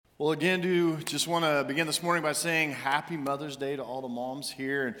Well, again, just want to begin this morning by saying Happy Mother's Day to all the moms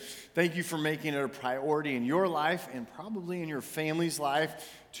here. And thank you for making it a priority in your life and probably in your family's life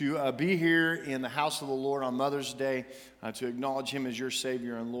to be here in the house of the Lord on Mother's Day to acknowledge Him as your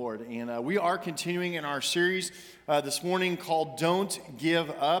Savior and Lord. And we are continuing in our series this morning called Don't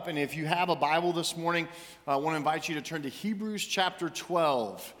Give Up. And if you have a Bible this morning, I want to invite you to turn to Hebrews chapter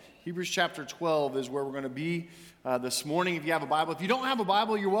 12. Hebrews chapter 12 is where we're going to be this morning. If you have a Bible, if you don't have a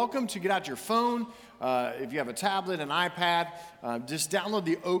Bible, you're welcome to get out your phone. If you have a tablet, an iPad, just download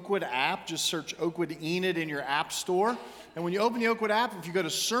the Oakwood app. Just search Oakwood Enid in your app store. And when you open the Oakwood app, if you go to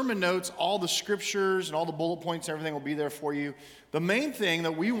sermon notes, all the scriptures and all the bullet points, everything will be there for you. The main thing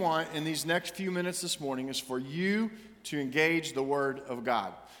that we want in these next few minutes this morning is for you to engage the Word of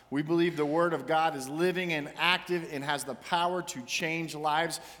God. We believe the Word of God is living and active and has the power to change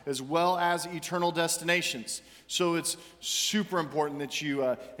lives as well as eternal destinations. So it's super important that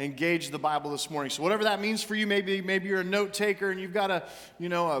you engage the Bible this morning. So whatever that means for you, maybe you're a note taker and you've got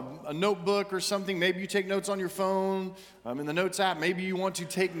a notebook or something. Maybe you take notes on your phone in the Notes app. Maybe you want to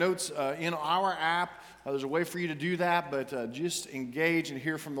take notes in our app. There's a way for you to do that, but just engage and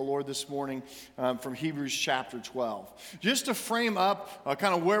hear from the Lord this morning from Hebrews chapter 12. Just to frame up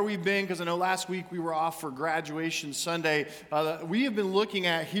kind of where we've been, because I know last week we were off for graduation Sunday, we have been looking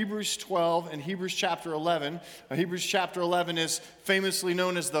at Hebrews 12 and Hebrews chapter 11. Hebrews chapter 11 is famously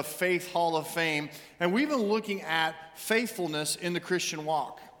known as the Faith Hall of Fame, and we've been looking at faithfulness in the Christian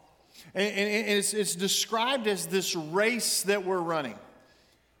walk. And it's described as this race that we're running.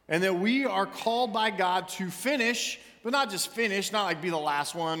 And that we are called by God to finish, but not just finish, not like be the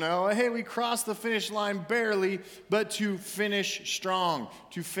last one. Oh, hey, we crossed the finish line barely, but to finish strong,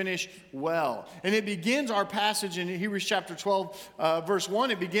 to finish well. And it begins our passage in Hebrews chapter 12, verse 1.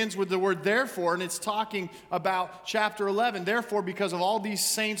 It begins with the word therefore, and it's talking about chapter 11. Therefore, because of all these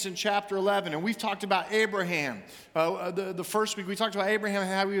saints in chapter 11. And we've talked about Abraham. The first week we talked about Abraham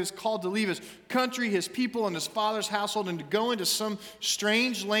and how he was called to leave his country, his people, and his father's household and to go into some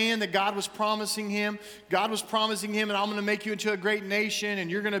strange land that God was promising him. God was promising him, and I'm going to make you into a great nation, and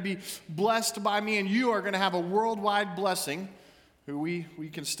you're going to be blessed by me, and you are going to have a worldwide blessing, who we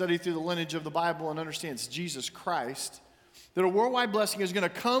can study through the lineage of the Bible and understand it's Jesus Christ, that a worldwide blessing is going to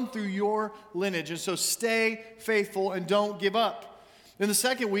come through your lineage. And so stay faithful and don't give up. In the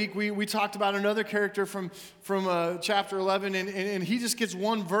second week, we talked about another character from chapter 11, and he just gets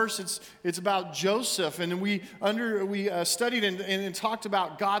one verse. It's about Joseph, and we studied and talked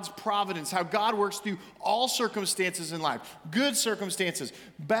about God's providence, how God works through all circumstances in life, good circumstances,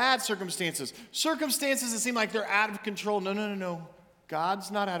 bad circumstances, circumstances that seem like they're out of control. No.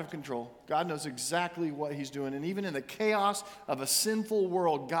 God's not out of control. God knows exactly what He's doing. And even in the chaos of a sinful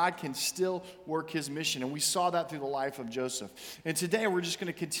world, God can still work His mission. And we saw that through the life of Joseph. And today we're just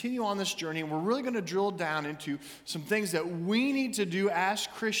going to continue on this journey, and we're really going to drill down into some things that we need to do as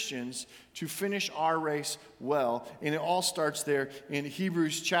Christians to finish our race well. And it all starts there in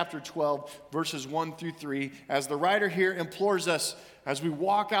Hebrews chapter 12, verses 1 through 3, as the writer here implores us, as we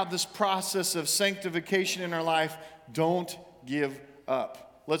walk out this process of sanctification in our life, don't give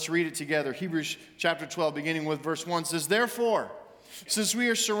up. Let's read it together. Hebrews chapter 12, beginning with verse 1, says, therefore, since we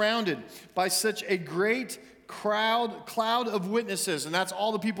are surrounded by such a great cloud of witnesses, and that's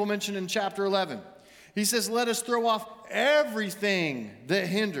all the people mentioned in chapter 11, he says, let us throw off everything that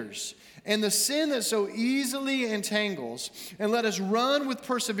hinders and the sin that so easily entangles, and let us run with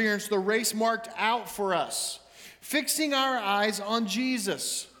perseverance the race marked out for us, fixing our eyes on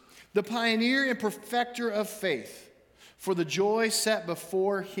Jesus, the pioneer and perfecter of faith. For the joy set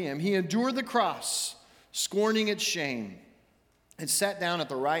before him, he endured the cross, scorning its shame, and sat down at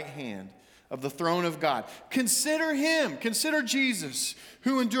the right hand of the throne of God. Consider him, consider Jesus,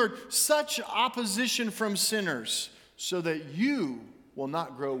 who endured such opposition from sinners, so that you will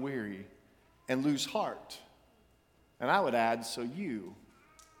not grow weary and lose heart. And I would add, so you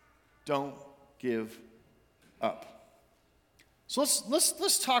don't give up. So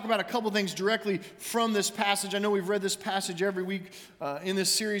let's talk about a couple things directly from this passage. I know we've read this passage every week in this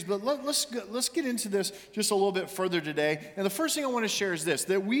series, but let's get into this just a little bit further today. And the first thing I want to share is this,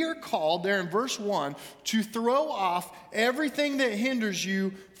 that we are called there in verse 1 to throw off everything that hinders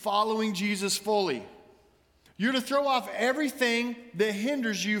you following Jesus fully. You're to throw off everything that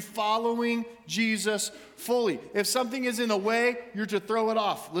hinders you following Jesus fully. If something is in the way, you're to throw it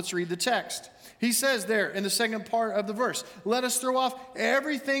off. Let's read the text. He says there in the second part of the verse, let us throw off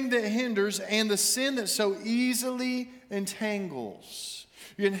everything that hinders and the sin that so easily entangles.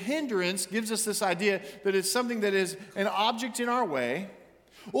 And hindrance gives us this idea that it's something that is an object in our way,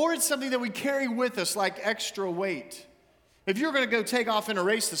 or it's something that we carry with us like extra weight. If you were going to go take off in a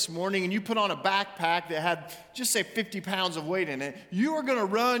race this morning and you put on a backpack that had, just say, 50 pounds of weight in it, you are going to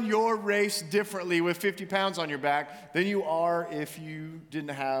run your race differently with 50 pounds on your back than you are if you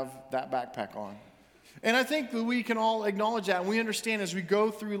didn't have that backpack on. And I think that we can all acknowledge that, and we understand as we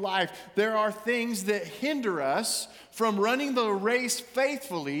go through life, there are things that hinder us from running the race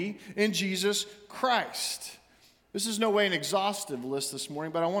faithfully in Jesus Christ. This is no way an exhaustive list this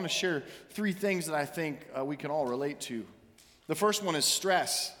morning, but I want to share 3 things that I think we can all relate to. The first one is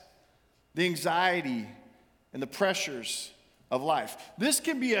stress, the anxiety, and the pressures of life. This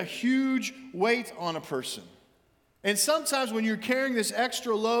can be a huge weight on a person. And sometimes when you're carrying this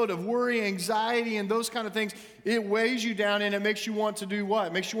extra load of worry, anxiety, and those kind of things, it weighs you down and it makes you want to do what?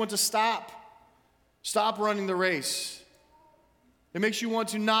 It makes you want to stop. Stop running the race. It makes you want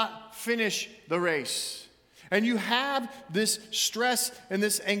to not finish the race. And you have this stress and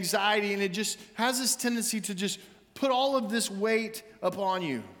this anxiety, and it just has this tendency to just put all of this weight upon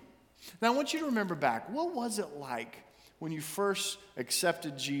you. Now, I want you to remember back. What was it like when you first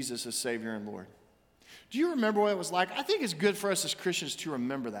accepted Jesus as Savior and Lord? Do you remember what it was like? I think it's good for us as Christians to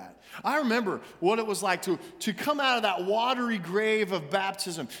remember that. I remember what it was like to come out of that watery grave of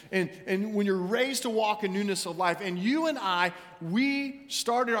baptism and when you're raised to walk in newness of life. And you and I, we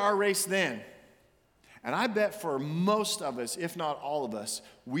started our race then. And I bet for most of us, if not all of us,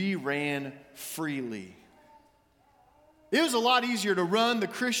 we ran freely. It was a lot easier to run the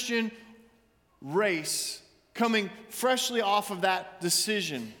Christian race coming freshly off of that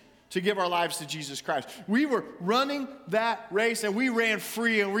decision to give our lives to Jesus Christ. We were running that race, and we ran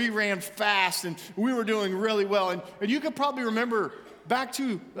free, and we ran fast, and we were doing really well. And you could probably remember back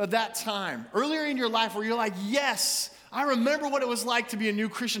to that time, earlier in your life, where you're like, yes, I remember what it was like to be a new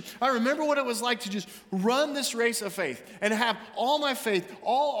Christian. I remember what it was like to just run this race of faith and have all my faith,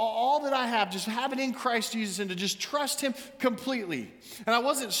 all that I have, just have it in Christ Jesus and to just trust Him completely. And I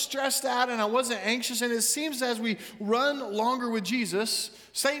wasn't stressed out and I wasn't anxious. And it seems as we run longer with Jesus,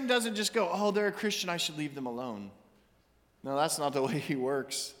 Satan doesn't just go, oh, they're a Christian, I should leave them alone. No, that's not the way he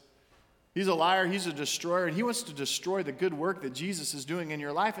works. He's a liar, he's a destroyer, and he wants to destroy the good work that Jesus is doing in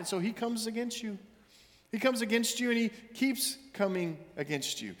your life. And so he comes against you. He comes against you, and he keeps coming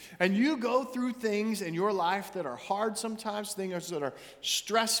against you. And you go through things in your life that are hard sometimes, things that are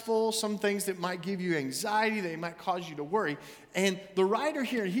stressful, some things that might give you anxiety, that might cause you to worry. And the writer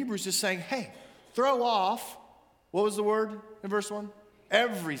here in Hebrews is saying, hey, throw off, what was the word in verse 1?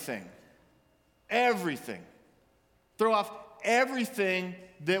 Everything. Everything. Throw off everything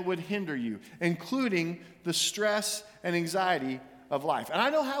that would hinder you, including the stress and anxiety of life. And I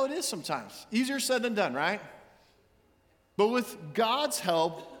know how it is sometimes. Easier said than done, right? But with God's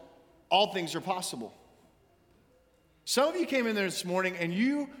help, all things are possible. Some of you came in there this morning and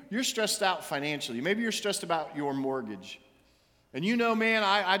you're stressed out financially. Maybe you're stressed about your mortgage. And you know, man,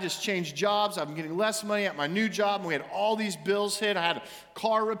 I just changed jobs. I'm getting less money at my new job. And we had all these bills hit. I had a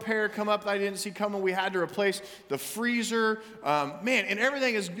car repair come up that I didn't see coming. We had to replace the freezer. And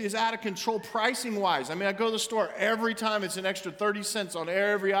everything is out of control pricing-wise. I mean, I go to the store every time. It's an extra 30 cents on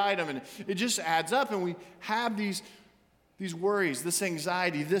every item. And it just adds up. And we have these worries, this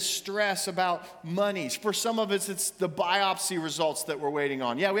anxiety, this stress about money. For some of us, it's the biopsy results that we're waiting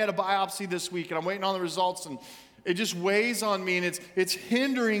on. Yeah, we had a biopsy this week, and I'm waiting on the results, and it just weighs on me, and it's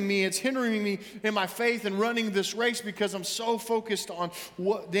hindering me. It's hindering me in my faith and running this race because I'm so focused on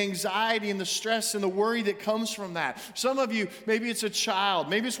what the anxiety and the stress and the worry that comes from that. Some of you, maybe it's a child,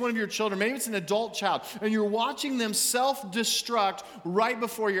 maybe it's one of your children, maybe it's an adult child, and you're watching them self-destruct right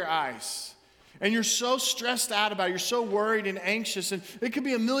before your eyes. And you're so stressed out about it. You're so worried and anxious. And it could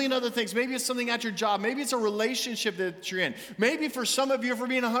be a million other things. Maybe it's something at your job. Maybe it's a relationship that you're in. Maybe for some of you, if we're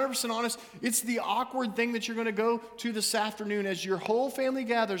being 100% honest, it's the awkward thing that you're going to go to this afternoon as your whole family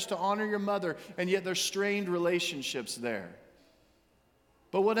gathers to honor your mother, and yet there's strained relationships there.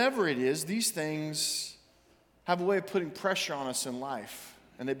 But whatever it is, these things have a way of putting pressure on us in life,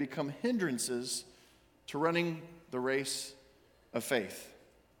 and they become hindrances to running the race of faith.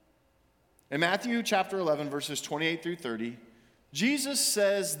 In Matthew chapter 11, verses 28 through 30, Jesus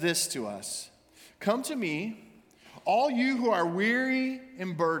says this to us: "Come to me, all you who are weary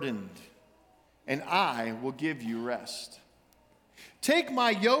and burdened, and I will give you rest. Take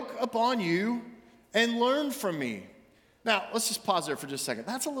my yoke upon you and learn from me." Now, let's just pause there for just a second.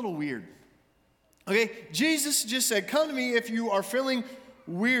 That's a little weird. Okay, Jesus just said, come to me if you are feeling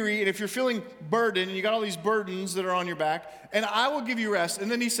weary and if you're feeling burdened and you got all these burdens that are on your back, and I will give you rest.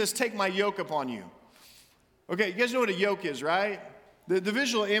 And then he says, take my yoke upon you. Okay, you guys know what a yoke is, right? The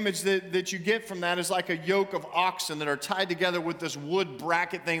visual image that you get from that is like a yoke of oxen that are tied together with this wood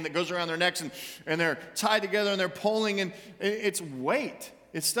bracket thing that goes around their necks, and they're tied together and they're pulling, and it's weight.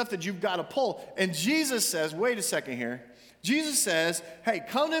 It's stuff that you've got to pull. And Jesus says, wait a second here. Jesus says, hey,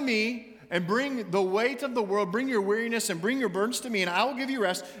 come to me and bring the weight of the world, bring your weariness and bring your burdens to me, and I will give you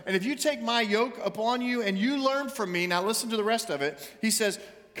rest. And if you take my yoke upon you and you learn from me, now listen to the rest of it. He says,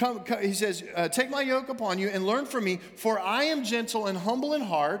 take my yoke upon you and learn from me, for I am gentle and humble in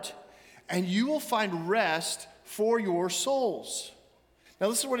heart, and you will find rest for your souls. Now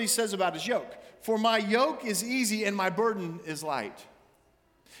listen to what he says about his yoke. For my yoke is easy and my burden is light.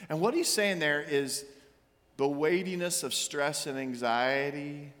 And what he's saying there is the weightiness of stress and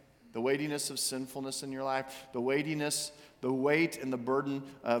anxiety, the weightiness of sinfulness in your life, the weight and the burden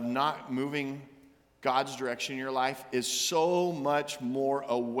of not moving God's direction in your life is so much more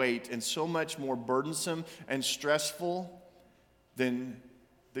a weight and so much more burdensome and stressful than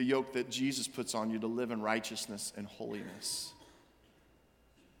the yoke that Jesus puts on you to live in righteousness and holiness.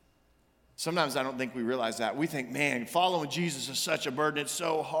 Sometimes I don't think we realize that. We think, man, following Jesus is such a burden. It's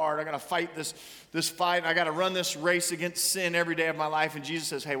so hard. I got to fight this fight. I got to run this race against sin every day of my life. And Jesus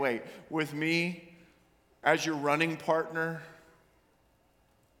says, hey, wait, with me as your running partner,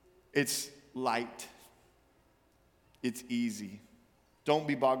 it's light. It's easy. Don't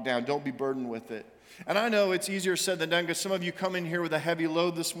be bogged down. Don't be burdened with it. And I know it's easier said than done because some of you come in here with a heavy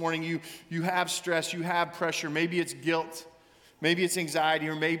load this morning. You have stress. You have pressure. Maybe it's guilt. Maybe it's anxiety,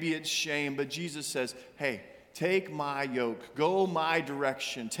 or maybe it's shame. But Jesus says, hey, take my yoke. Go my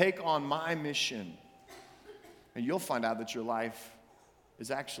direction. Take on my mission. And you'll find out that your life is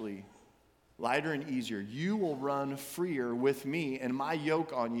actually lighter and easier. You will run freer with me and my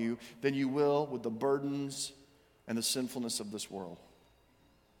yoke on you than you will with the burdens and the sinfulness of this world.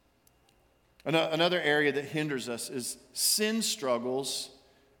 Another area that hinders us is sin struggles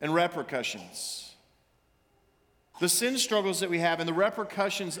and repercussions. The sin struggles that we have and the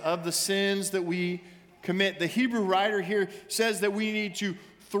repercussions of the sins that we commit. The Hebrew writer here says that we need to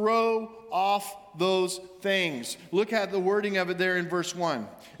throw off those things. Look at the wording of it there in verse 1.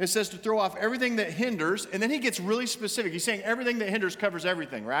 It says to throw off everything that hinders, and then he gets really specific. He's saying everything that hinders covers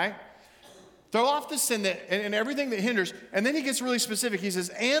everything, right? Throw off the sin and everything that hinders, and then he gets really specific. He says,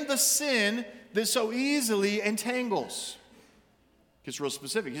 and the sin that so easily entangles. Gets real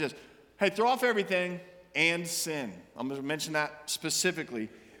specific. He says, hey, throw off everything and sin. I'm going to mention that specifically.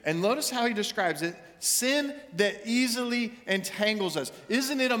 And notice how he describes it. Sin that easily entangles us.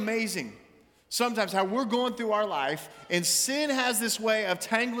 Isn't it amazing sometimes how we're going through our life and sin has this way of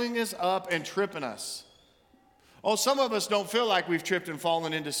tangling us up and tripping us? Oh, some of us don't feel like we've tripped and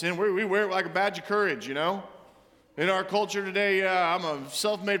fallen into sin. We wear it like a badge of courage, you know? In our culture today, I'm a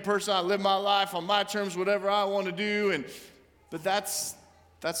self-made person. I live my life on my terms, whatever I want to do. But that's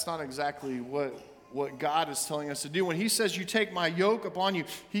not exactly what God is telling us to do. When he says, you take my yoke upon you,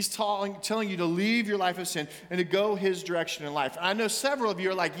 he's telling you to leave your life of sin and to go his direction in life. And I know several of you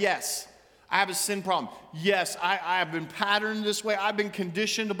are like, yes, I have a sin problem. Yes, I have been patterned this way. I've been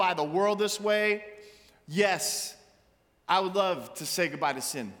conditioned by the world this way. Yes, I would love to say goodbye to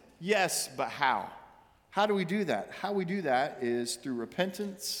sin. Yes, but how? How do we do that? How we do that is through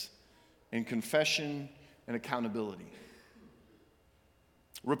repentance and confession and accountability.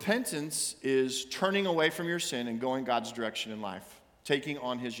 Repentance is turning away from your sin and going God's direction in life, taking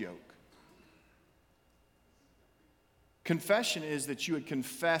on his yoke. Confession is that you would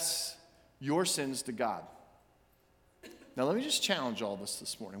confess your sins to God. Now, let me just challenge all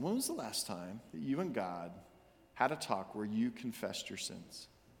this morning. When was the last time that you and God had a talk where you confessed your sins?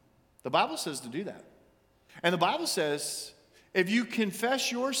 The Bible says to do that. And the Bible says, if you confess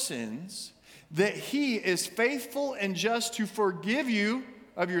your sins, that he is faithful and just to forgive you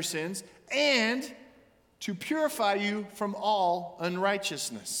of your sins and to purify you from all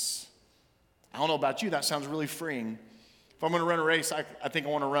unrighteousness. I don't know about you, that sounds really freeing. If I'm going to run a race, I think I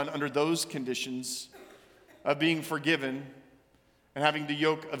want to run under those conditions of being forgiven and having the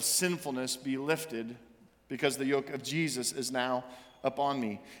yoke of sinfulness be lifted because the yoke of Jesus is now upon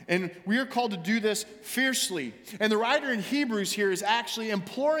me. And we are called to do this fiercely. And the writer in Hebrews here is actually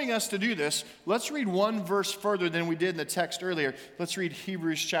imploring us to do this. Let's read one verse further than we did in the text earlier. Let's read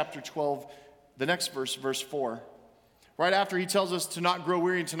Hebrews chapter 12, the next verse, verse 4. Right after he tells us to not grow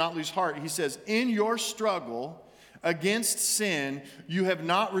weary and to not lose heart, he says, in your struggle against sin, you have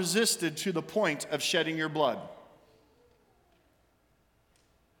not resisted to the point of shedding your blood.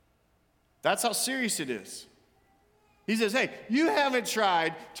 That's how serious it is. He says, hey, you haven't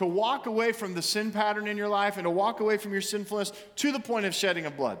tried to walk away from the sin pattern in your life and to walk away from your sinfulness to the point of shedding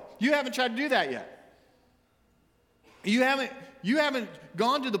of blood. You haven't tried to do that yet. You haven't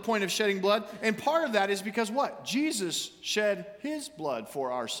gone to the point of shedding blood. And part of that is because what? Jesus shed his blood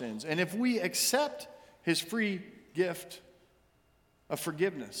for our sins. And if we accept his free gift of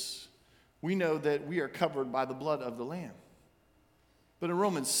forgiveness, we know that we are covered by the blood of the Lamb. But in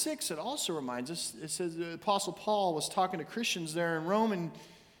Romans 6, it also reminds us, it says the Apostle Paul was talking to Christians there in Rome, and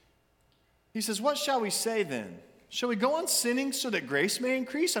he says, what shall we say then? Shall we go on sinning so that grace may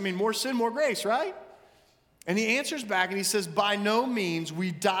increase? I mean, more sin, more grace, right? And he answers back and he says, by no means,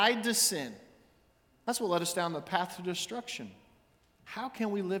 we died to sin. That's what led us down the path to destruction. How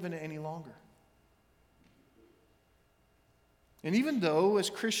can we live in it any longer? And even though, as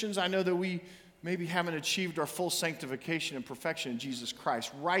Christians, I know that we maybe haven't achieved our full sanctification and perfection in Jesus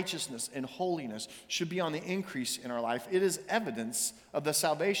Christ, righteousness and holiness should be on the increase in our life. It is evidence of the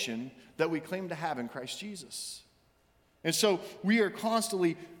salvation that we claim to have in Christ Jesus. And so we are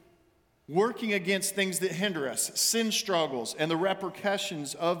constantly working against things that hinder us, sin struggles, and the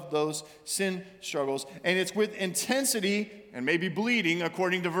repercussions of those sin struggles. And it's with intensity and maybe bleeding,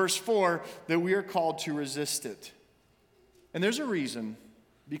 according to verse 4, that we are called to resist it. And there's a reason,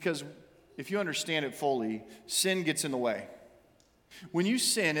 because if you understand it fully, sin gets in the way. When you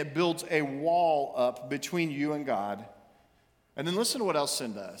sin, it builds a wall up between you and God. And then listen to what else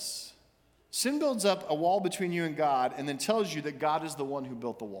sin does. Sin builds up a wall between you and God and then tells you that God is the one who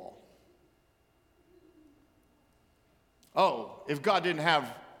built the wall. Oh, if God didn't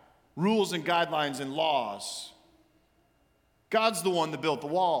have rules and guidelines and laws, God's the one that built the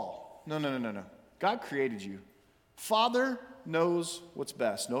wall. No. God created you. Father knows what's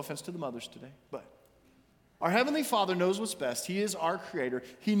best. No offense to the mothers today, but our Heavenly Father knows what's best. He is our Creator.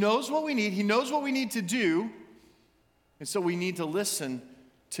 He knows what we need. He knows what we need to do. And so we need to listen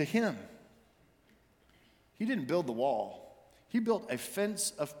to Him. He didn't build the wall. He built a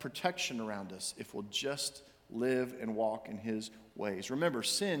fence of protection around us if we'll just live and walk in His ways. Remember,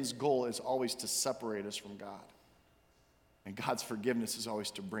 sin's goal is always to separate us from God. And God's forgiveness is always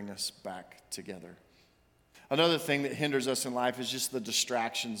to bring us back together. Another thing that hinders us in life is just the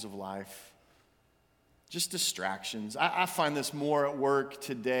distractions of life. Just distractions. I find this more at work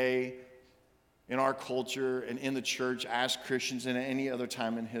today in our culture and in the church as Christians than at any other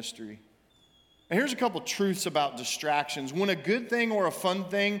time in history. And here's a couple truths about distractions. When a good thing or a fun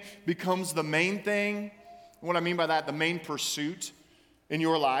thing becomes the main thing, what I mean by that, the main pursuit in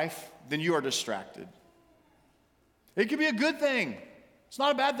your life, then you are distracted. It could be a good thing. It's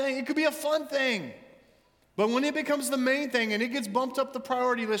not a bad thing. It could be a fun thing. But when it becomes the main thing and it gets bumped up the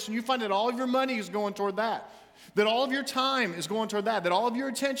priority list and you find that all of your money is going toward that all of your time is going toward that all of your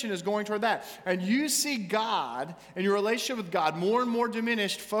attention is going toward that, and you see God and your relationship with God more and more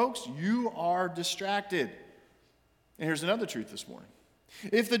diminished, folks, you are distracted. And here's another truth this morning.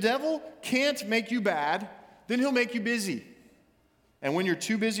 If the devil can't make you bad, then he'll make you busy. And when you're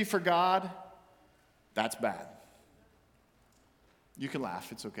too busy for God, that's bad. You can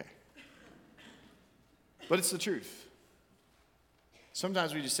laugh, it's okay. But it's the truth.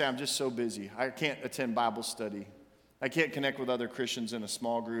 Sometimes we just say, I'm just so busy. I can't attend Bible study. I can't connect with other Christians in a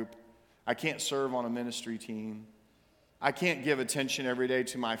small group. I can't serve on a ministry team. I can't give attention every day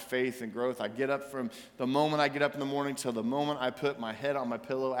to my faith and growth. I get up from the moment I get up in the morning till the moment I put my head on my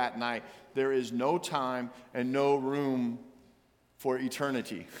pillow at night. There is no time and no room for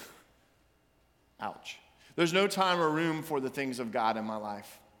eternity. Ouch. There's no time or room for the things of God in my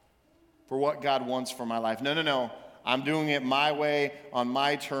life, for what God wants for my life. No. I'm doing it my way, on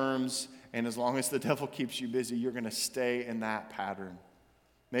my terms, and as long as the devil keeps you busy, you're going to stay in that pattern.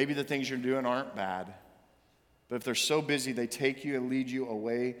 Maybe the things you're doing aren't bad, but if they're so busy, they take you and lead you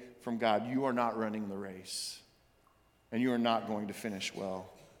away from God. You are not running the race, and you are not going to finish well.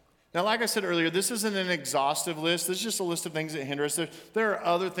 Now, like I said earlier, this isn't an exhaustive list. This is just a list of things that hinder us. There are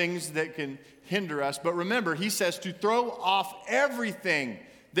other things that can hinder us, but remember, he says to throw off everything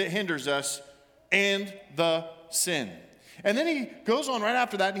that hinders us and the sin. And then he goes on right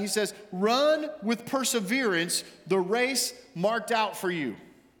after that and he says, run with perseverance the race marked out for you.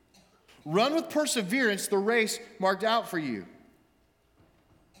 Run with perseverance the race marked out for you.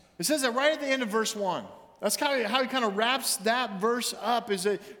 It says that right at the end of verse 1. That's kind of how he kind of wraps that verse up, is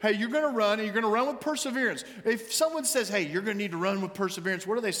that, hey, you're going to run and you're going to run with perseverance. If someone says, hey, you're going to need to run with perseverance,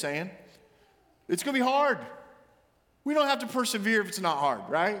 what are they saying? It's going to be hard. We don't have to persevere if it's not hard,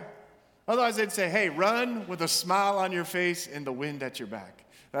 right? Otherwise, they'd say, hey, run with a smile on your face and the wind at your back.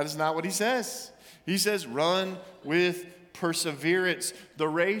 That is not what he says. He says, run with perseverance. The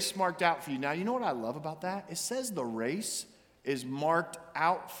race marked out for you. Now, you know what I love about that? It says the race is marked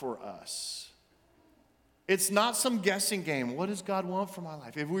out for us. It's not some guessing game. What does God want for my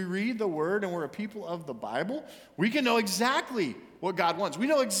life? If we read the Word and we're a people of the Bible, we can know exactly what God wants. We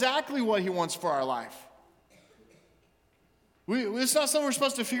know exactly what He wants for our life. It's not something we're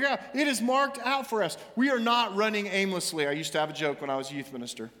supposed to figure out. It is marked out for us. We are not running aimlessly. I used to have a joke when I was a youth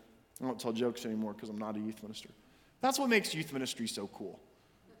minister. I don't tell jokes anymore because I'm not a youth minister. That's what makes youth ministry so cool.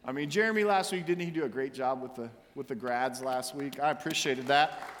 I mean, Jeremy last week, didn't he do a great job with the grads last week? I appreciated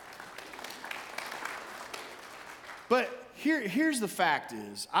that. But here's the fact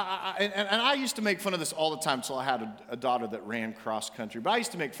is, I used to make fun of this all the time until I had a daughter that ran cross country. But I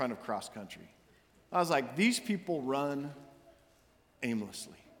used to make fun of cross country. I was like, these people run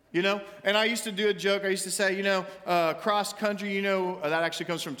aimlessly. You know, and I used to do a joke. I used to say, cross country, that actually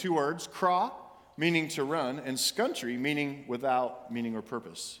comes from two words, craw, meaning to run, and scuntry, meaning without meaning or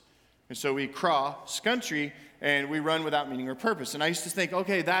purpose. And so we craw, scuntry, and we run without meaning or purpose. And I used to think,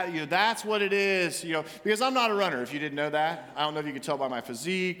 okay, that's what it is, because I'm not a runner, if you didn't know that. I don't know if you could tell by my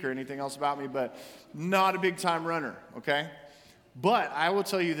physique or anything else about me, but not a big-time runner, okay? But I will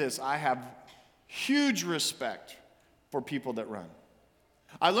tell you this, I have huge respect for people that run.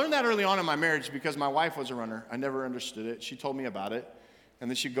 I learned that early on in my marriage because my wife was a runner. I never understood it. She told me about it, and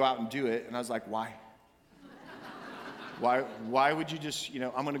then she'd go out and do it, and I was like, why? Why would you just,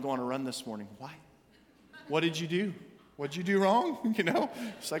 I'm going to go on a run this morning. Why? What did you do? What did you do wrong?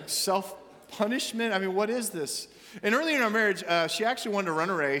 It's like self-punishment. I mean, what is this? And early in our marriage, she actually wanted to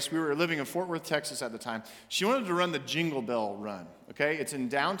run a race. We were living in Fort Worth, Texas at the time. She wanted to run the Jingle Bell Run, okay? It's in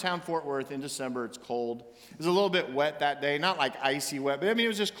downtown Fort Worth in December. It's cold. It was a little bit wet that day. Not like icy wet, but it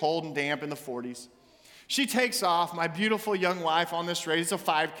was just cold and damp in the 40s. She takes off, my beautiful young wife, on this race. It's a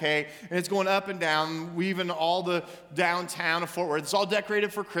 5K, and it's going up and down, weaving all the downtown of Fort Worth. It's all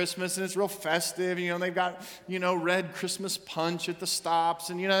decorated for Christmas, and it's real festive. They've got, red Christmas punch at the stops,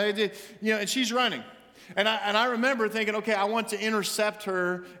 and, and she's running. And I remember thinking, okay, I want to intercept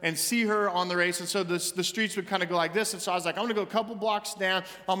her and see her on the race. And so the streets would kind of go like this. And so I was like, I'm going to go a couple blocks down.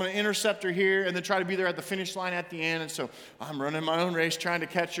 I'm going to intercept her here and then try to be there at the finish line at the end. And so I'm running my own race, trying to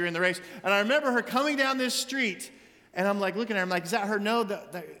catch her in the race. And I remember her coming down this street. And I'm like looking at her. I'm like, is that her? No,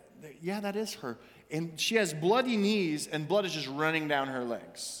 yeah, that is her. And she has bloody knees and blood is just running down her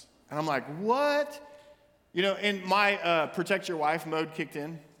legs. And I'm like, what? And my Protect Your Wife mode kicked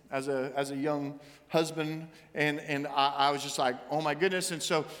in as a young husband, and I was just like, oh my goodness. And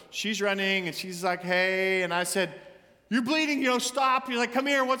so she's running, and she's like, hey, and I said, you're bleeding, stop. You're like, come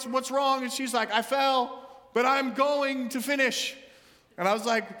here, what's wrong? And she's like, I fell, but I'm going to finish. And I was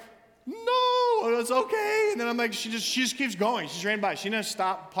like, no, it's okay. And then I'm like, she just keeps going. She's ran by. She didn't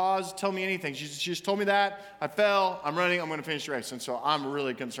stop, pause, tell me anything. She just told me that. I fell, I'm running, I'm going to finish the race. And so I'm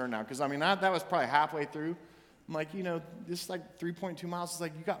really concerned now, because that was probably halfway through. I'm like, this is like 3.2 miles. It's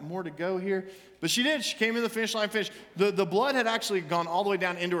like, you got more to go here. But she did. She came in the finish line, finished. The blood had actually gone all the way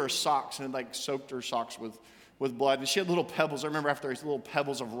down into her socks and had soaked her socks with blood. And she had little pebbles. I remember after these little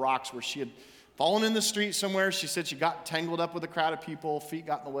pebbles of rocks where she had fallen in the street somewhere. She said she got tangled up with a crowd of people. Feet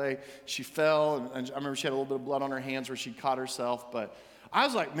got in the way. She fell. And I remember she had a little bit of blood on her hands where she caught herself. But I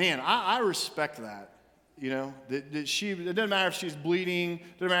was like, man, I respect that. It doesn't matter if she's bleeding,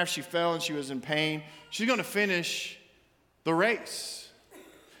 it doesn't matter if she fell and she was in pain. She's going to finish the race.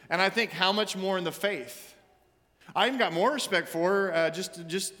 And I think how much more in the faith. I even got more respect for her just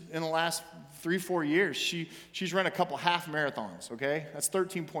in the last 3-4 years. She's run a couple half marathons, okay? That's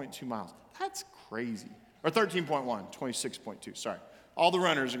 13.2 miles. That's crazy. Or 13.1, 26.2, sorry. All the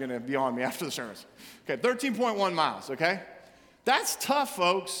runners are going to be on me after the service. Okay, 13.1 miles, okay? That's tough,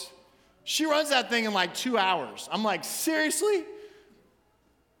 folks. She runs that thing in 2 hours. I'm like, seriously?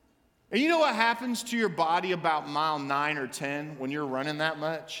 And you know what happens to your body about mile 9 or 10 when you're running that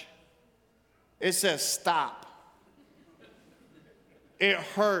much? It says stop. It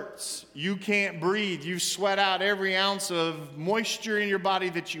hurts. You can't breathe. You sweat out every ounce of moisture in your body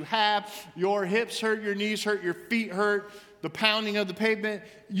that you have. Your hips hurt, your knees hurt, your feet hurt, the pounding of the pavement.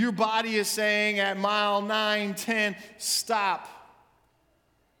 Your body is saying at mile 9, 10, stop.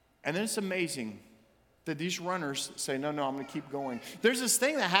 And then it's amazing that these runners say, no, I'm going to keep going. There's this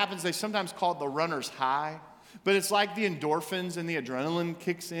thing that happens, they sometimes call it the runner's high, but it's like the endorphins and the adrenaline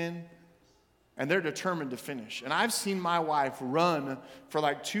kicks in, and they're determined to finish. And I've seen my wife run for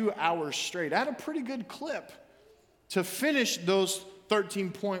 2 hours straight at a pretty good clip to finish those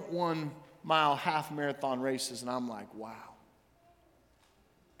 13.1 mile half marathon races, and I'm like, wow.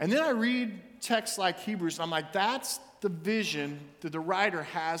 And then I read texts like Hebrews, and I'm like, that's the vision that the writer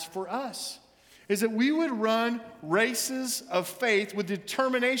has for us. is that we would run races of faith with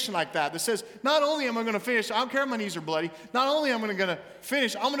determination like that says, not only am I going to finish, I don't care if my knees are bloody, not only am I going to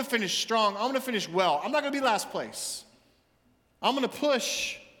finish, I'm going to finish strong, I'm going to finish well. I'm not going to be last place. I'm going to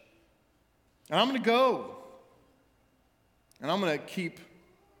push, and I'm going to go, and I'm going to keep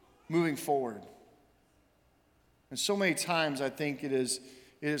moving forward. And so many times I think it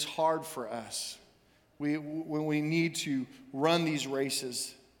is hard for us. When we need to run these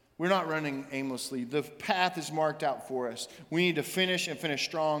races, we're not running aimlessly. The path is marked out for us. We need to finish and finish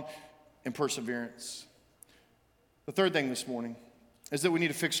strong in perseverance. The third thing this morning is that we need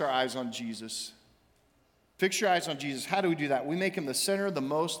to fix our eyes on Jesus. Fix your eyes on Jesus. How do we do that? We make him the center, the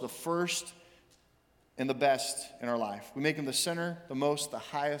most, the first, and the best in our life. We make him the center, the most, the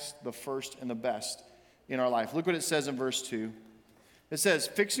highest, the first, and the best in our life. Look what it says in verse 2. It says,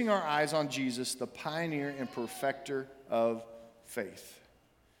 fixing our eyes on Jesus, the pioneer and perfecter of faith.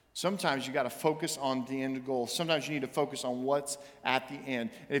 Sometimes you got to focus on the end goal. Sometimes you need to focus on what's at the end.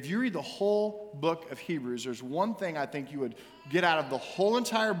 And if you read the whole book of Hebrews, there's one thing I think you would get out of the whole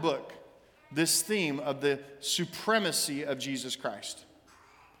entire book, this theme of the supremacy of Jesus Christ.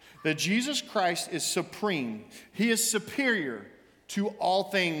 That Jesus Christ is supreme. He is superior to all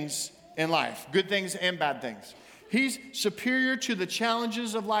things in life, good things and bad things. He's superior to the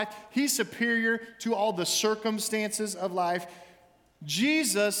challenges of life. He's superior to all the circumstances of life.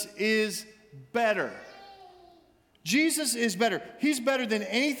 Jesus is better. Jesus is better. He's better than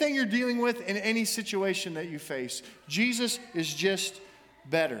anything you're dealing with in any situation that you face. Jesus is just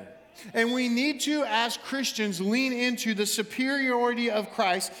better. And we need to, as Christians, lean into the superiority of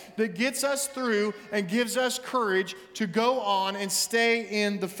Christ that gets us through and gives us courage to go on and stay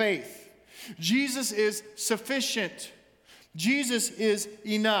in the faith. Jesus is sufficient. Jesus is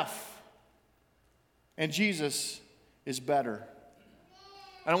enough. And Jesus is better.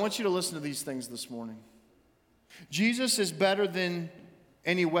 And I want you to listen to these things this morning. Jesus is better than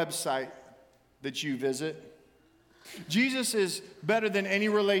any website that you visit. Jesus is better than any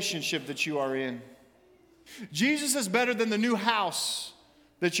relationship that you are in. Jesus is better than the new house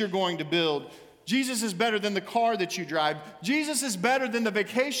that you're going to build. Jesus is better than the car that you drive. Jesus is better than the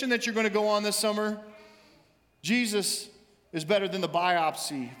vacation that you're going to go on this summer. Jesus is better than the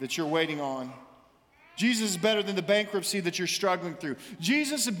biopsy that you're waiting on. Jesus is better than the bankruptcy that you're struggling through.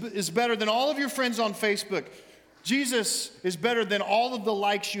 Jesus is better than all of your friends on Facebook. Jesus is better than all of the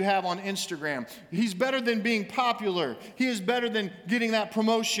likes you have on Instagram. He's better than being popular. He is better than getting that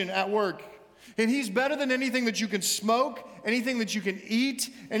promotion at work. And he's better than anything that you can smoke, anything that you can eat,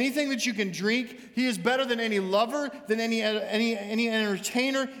 anything that you can drink. He is better than any lover, than any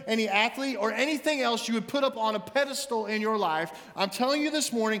entertainer, any athlete, or anything else you would put up on a pedestal in your life. I'm telling you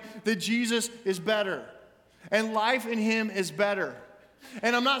this morning that Jesus is better. And life in him is better.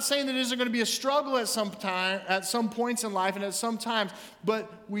 And I'm not saying that it isn't going to be a struggle at some points in life and at some times,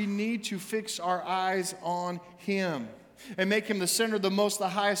 but we need to fix our eyes on him and make him the center, the most, the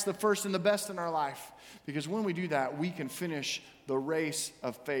highest, the first, and the best in our life. Because when we do that, we can finish the race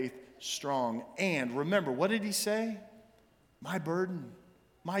of faith strong. And remember, what did he say? My burden,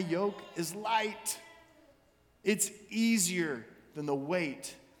 my yoke is light. It's easier than the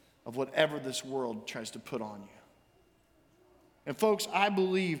weight of whatever this world tries to put on you. And folks, I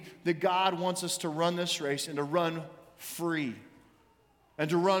believe that God wants us to run this race and to run free and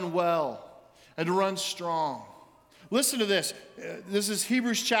to run well and to run strong. Listen to this. This is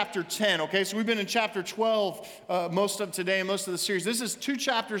Hebrews chapter 10, okay? So we've been in chapter 12 most of today and most of the series. This is 2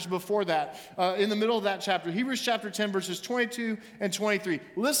 chapters before that, in the middle of that chapter. Hebrews chapter 10, verses 22 and 23.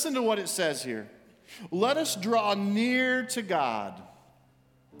 Listen to what it says here. Let us draw near to God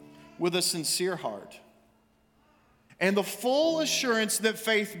with a sincere heart and the full assurance that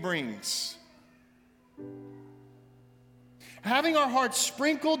faith brings, having our hearts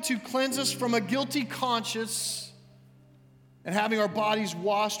sprinkled to cleanse us from a guilty conscience, and having our bodies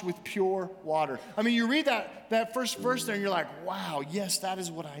washed with pure water. I mean, you read that first verse there and you're like, wow, yes, that is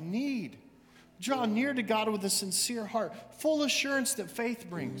what I need. Draw near to God with a sincere heart, full assurance that faith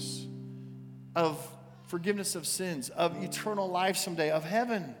brings, of forgiveness of sins, of eternal life someday, of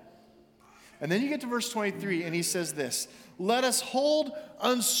heaven. And then you get to verse 23 and he says this, let us hold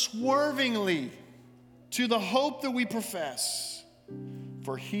unswervingly to the hope that we profess,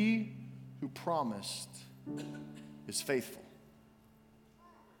 for he who promised is faithful.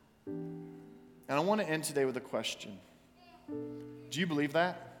 And I want to end today with a question. Do you believe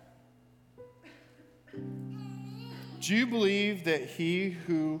that? Do you believe that he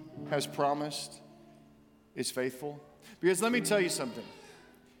who has promised is faithful? Because let me tell you something.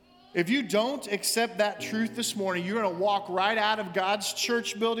 If you don't accept that truth this morning, you're going to walk right out of God's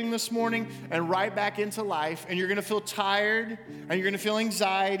church building this morning and right back into life, and you're going to feel tired, and you're going to feel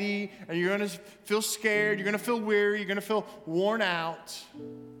anxiety, and you're going to feel scared, you're going to feel weary, you're going to feel worn out,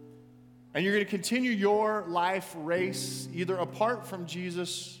 and you're going to continue your life race either apart from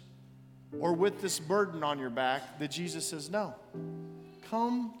Jesus or with this burden on your back that Jesus says, no,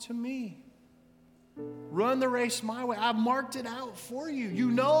 come to me. Run the race my way. I've marked it out for you.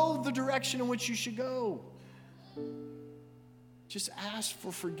 You know the direction in which you should go. Just ask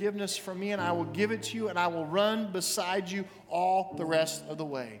for forgiveness from me, and I will give it to you, and I will run beside you all the rest of the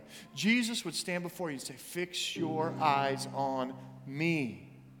way. Jesus would stand before you and say, fix your eyes on me.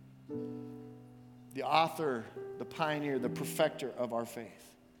 The author, the pioneer, the perfecter of our faith.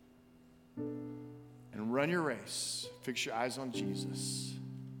 And run your race. Fix your eyes on Jesus.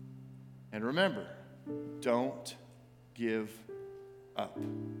 And remember, don't give up.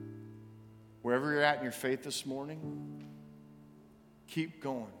 Wherever you're at in your faith this morning, keep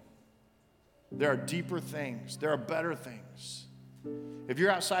going. There are deeper things. There are better things. If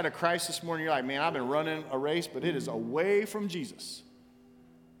you're outside of Christ this morning, you're like, man, I've been running a race, but it is away from Jesus.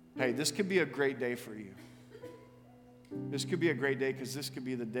 Hey, this could be a great day for you. This could be a great day because this could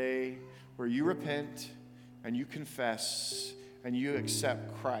be the day where you repent and you confess and you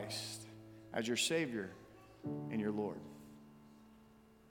accept Christ as your Savior and your Lord.